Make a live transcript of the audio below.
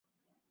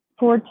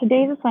For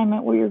today's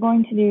assignment, what you're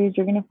going to do is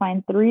you're going to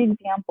find 3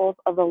 examples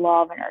of the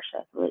law of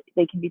inertia. So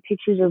they can be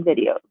pictures or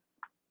videos.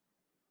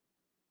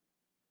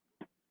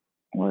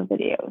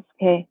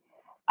 Okay.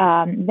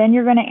 Then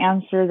you're going to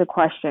answer the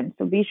question.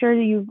 So be sure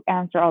that you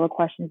answer all the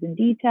questions in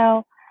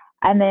detail.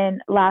 And then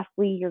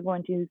lastly, you're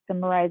going to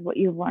summarize what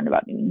you've learned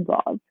about Newton's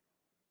laws.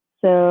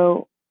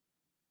 So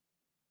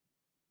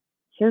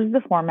here's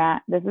the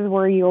format. This is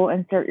where you'll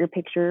insert your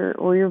picture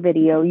or your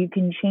video. You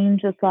can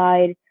change the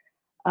slide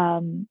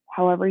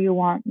however you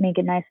want, make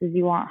it nice as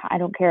you want. I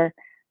don't care.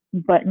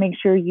 But make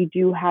sure you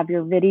do have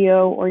your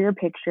video or your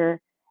picture,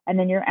 and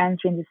then you're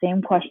answering the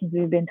same questions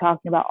we've been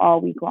talking about all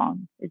week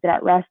long. Is it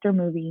at rest or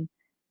moving?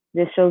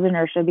 This shows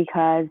inertia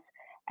because,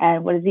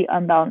 and what is the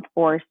unbalanced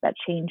force that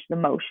changed the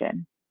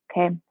motion?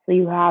 Okay, so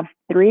you have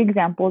 3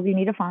 examples you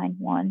need to find.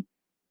 1,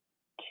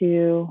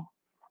 2,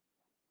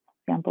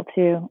 example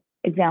 2,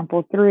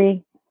 example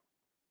 3.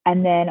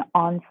 And then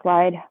on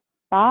slide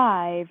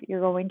 5,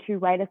 you're going to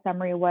write a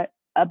summary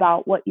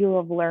about what you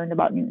have learned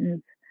about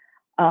Newton's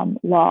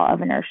law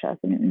of inertia,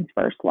 so Newton's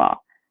first law.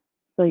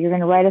 So you're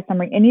going to write a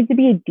summary. It needs to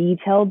be a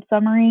detailed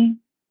summary,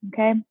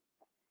 okay?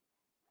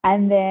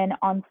 And then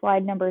on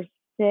slide number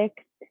 6,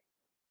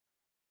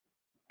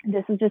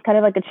 this is just kind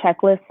of like a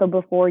checklist. So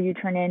before you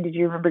turn in, did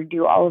you remember to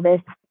do all of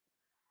this?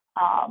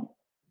 I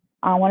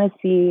want to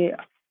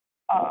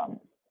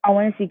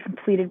see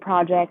completed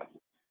projects.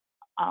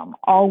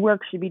 All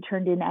work should be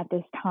turned in at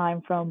this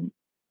time from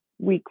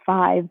week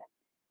 5.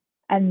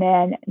 And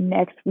then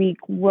next week,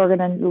 we're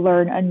going to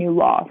learn a new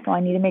law. So I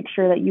need to make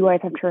sure that you guys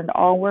have turned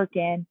all work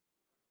in,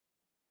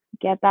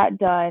 get that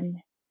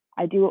done.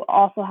 I do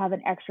also have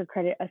an extra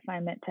credit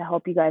assignment to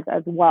help you guys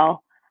as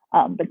well.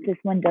 But this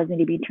one does need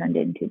to be turned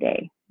in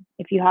today.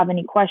 If you have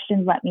any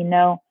questions, let me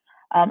know.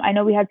 I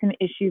know we had some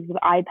issues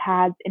with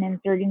iPads and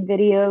inserting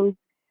videos.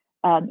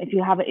 If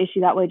you have an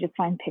issue that way, just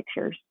find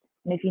pictures.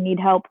 And if you need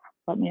help,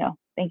 let me know.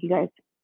 Thank you guys.